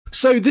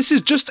So this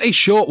is just a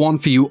short one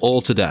for you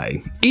all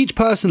today. Each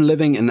person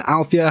living in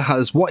Althea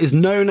has what is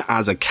known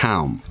as a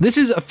count. This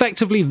is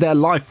effectively their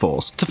life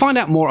force. To find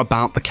out more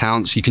about the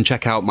counts, you can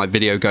check out my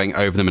video going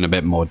over them in a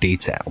bit more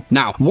detail.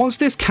 Now, once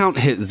this count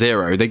hits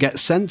 0, they get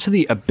sent to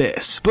the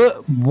Abyss.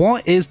 But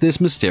what is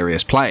this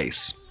mysterious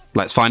place?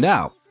 Let's find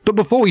out. But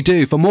before we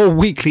do, for more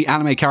weekly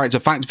anime character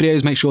fact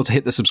videos, make sure to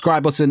hit the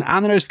subscribe button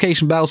and the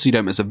notification bell so you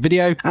don't miss a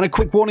video, and a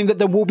quick warning that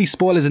there will be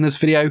spoilers in this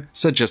video,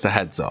 so just a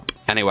heads up.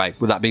 Anyway,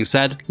 with that being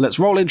said, let's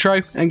roll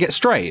intro and get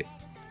straight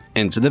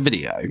into the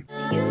video.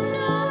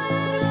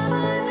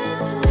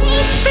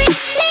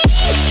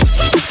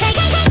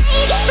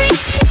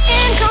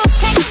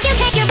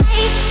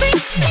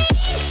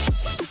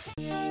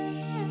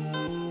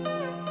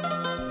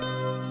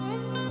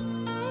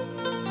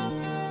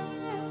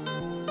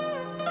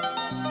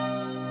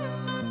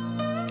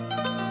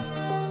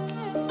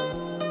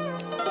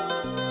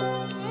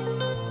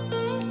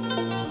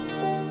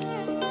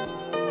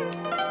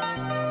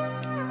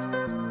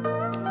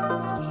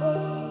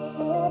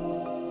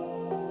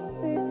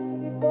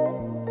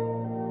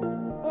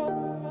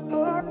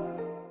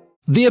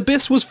 The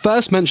Abyss was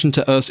first mentioned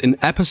to us in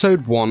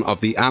episode 1 of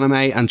the anime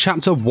and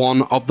chapter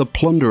 1 of the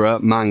Plunderer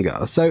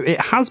manga, so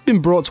it has been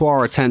brought to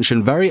our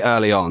attention very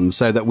early on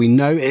so that we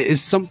know it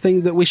is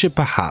something that we should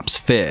perhaps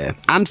fear.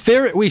 And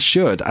fear it we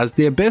should, as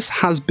the Abyss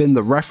has been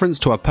the reference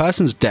to a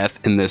person's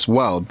death in this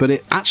world, but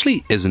it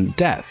actually isn't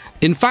death.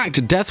 In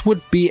fact, death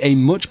would be a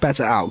much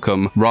better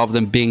outcome rather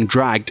than being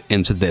dragged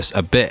into this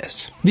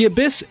Abyss. The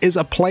Abyss is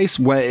a place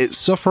where its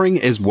suffering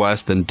is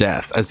worse than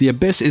death, as the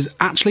Abyss is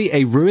actually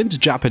a ruined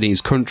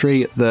Japanese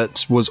country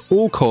that was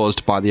all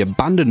caused by the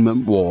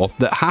abandonment war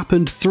that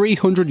happened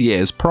 300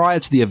 years prior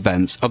to the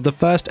events of the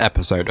first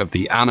episode of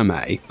the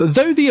anime.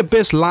 Though the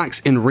Abyss lacks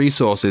in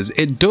resources,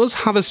 it does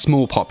have a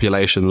small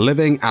population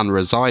living and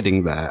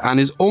residing there, and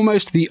is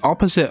almost the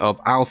opposite of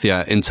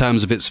Althea in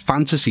terms of its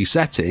fantasy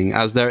setting,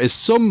 as there is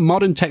some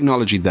modern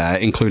technology there,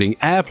 including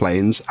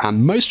airplanes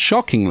and, most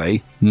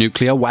shockingly,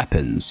 nuclear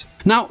weapons.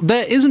 Now,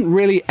 there isn't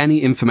really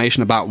any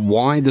information about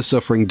why the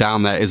suffering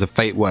down there is a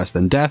fate worse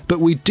than death, but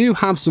we do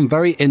have some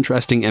very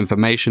interesting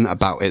information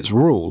about its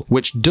rule,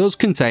 which does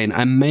contain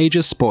a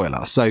major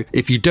spoiler, so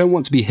if you don't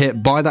want to be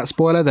hit by that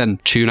spoiler, then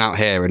tune out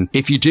here, and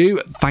if you do,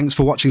 thanks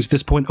for watching to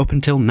this point up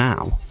until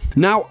now.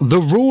 Now,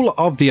 the rule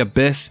of the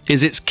Abyss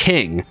is its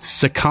king,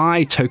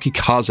 Sakai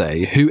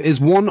Tokikaze, who is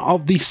one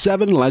of the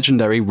 7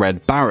 legendary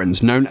Red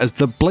Barons known as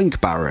the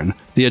Blink Baron,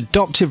 the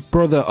adoptive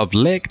brother of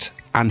Licht,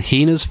 and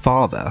Hina's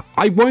father.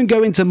 I won't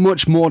go into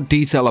much more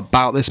detail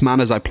about this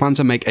man as I plan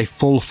to make a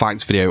full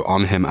fact video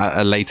on him at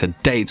a later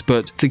date,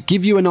 but to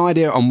give you an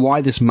idea on why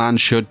this man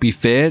should be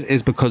feared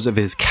is because of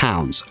his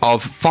counts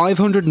of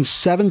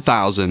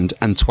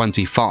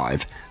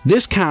 507,025.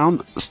 This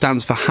count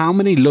stands for how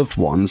many loved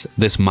ones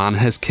this man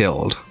has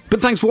killed. But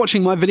thanks for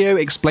watching my video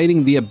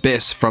explaining the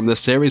Abyss from the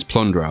series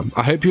Plunderer.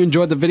 I hope you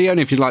enjoyed the video, and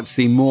if you'd like to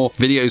see more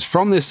videos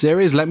from this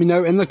series, let me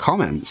know in the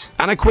comments.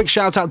 And a quick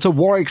shout out to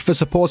Warwick for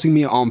supporting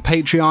me on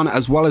Patreon,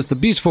 as well as the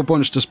beautiful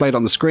bunch displayed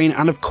on the screen,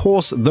 and of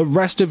course the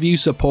rest of you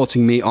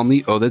supporting me on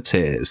the other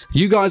tiers.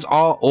 You guys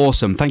are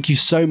awesome. Thank you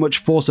so much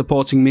for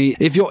supporting me.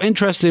 If you're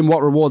interested in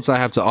what rewards I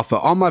have to offer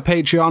on my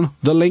Patreon,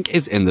 the link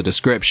is in the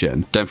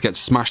description. Don't forget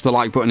to smash the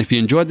like button if you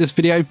enjoyed this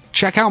video.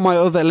 Check out my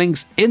other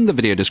links in the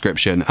video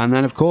description, and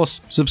then of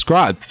course subscribe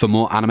for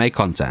more anime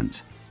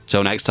content.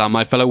 Till next time,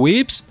 my fellow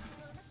weebs,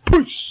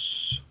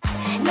 peace!